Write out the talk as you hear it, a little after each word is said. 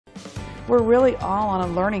We're really all on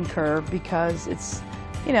a learning curve because it's,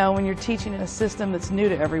 you know, when you're teaching in a system that's new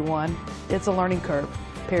to everyone, it's a learning curve,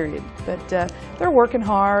 period. But they're working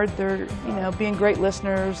hard, they're, you know, being great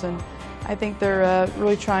listeners, and I think they're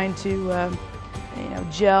really trying to, you know,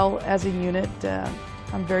 gel as a unit.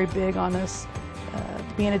 I'm very big on this,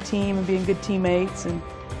 being a team and being good teammates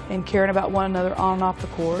and caring about one another on and off the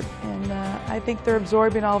court. And I think they're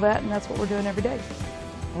absorbing all that, and that's what we're doing every day.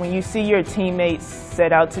 When you see your teammates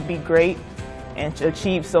set out to be great and to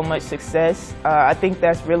achieve so much success, I think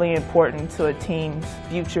that's really important to a team's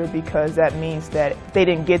future, because that means that they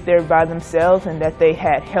didn't get there by themselves and that they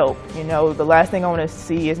had help. You know, the last thing I want to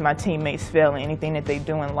see is my teammates failing anything that they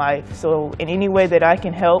do in life. So in any way that I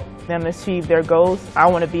can help them achieve their goals, I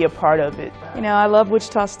want to be a part of it. You know, I love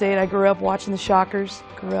Wichita State. I grew up watching the Shockers.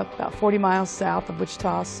 Grew up about 40 miles south of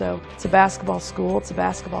Wichita, so it's a basketball school, it's a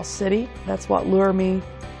basketball city. That's what lured me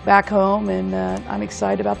back home, and I'm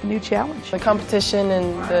excited about the new challenge. The competition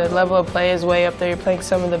and the level of play is way up there. You're playing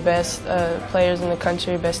some of the best players in the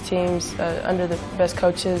country, best teams, under the best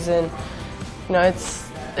coaches, and you know,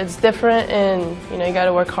 it's different, and you know, you got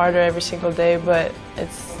to work harder every single day, but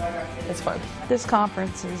it's fun. This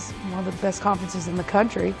conference is one of the best conferences in the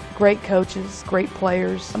country. Great coaches, great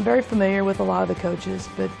players. I'm very familiar with a lot of the coaches,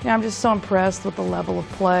 but you know, I'm just so impressed with the level of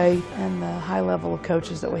play and the high level of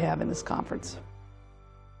coaches that we have in this conference.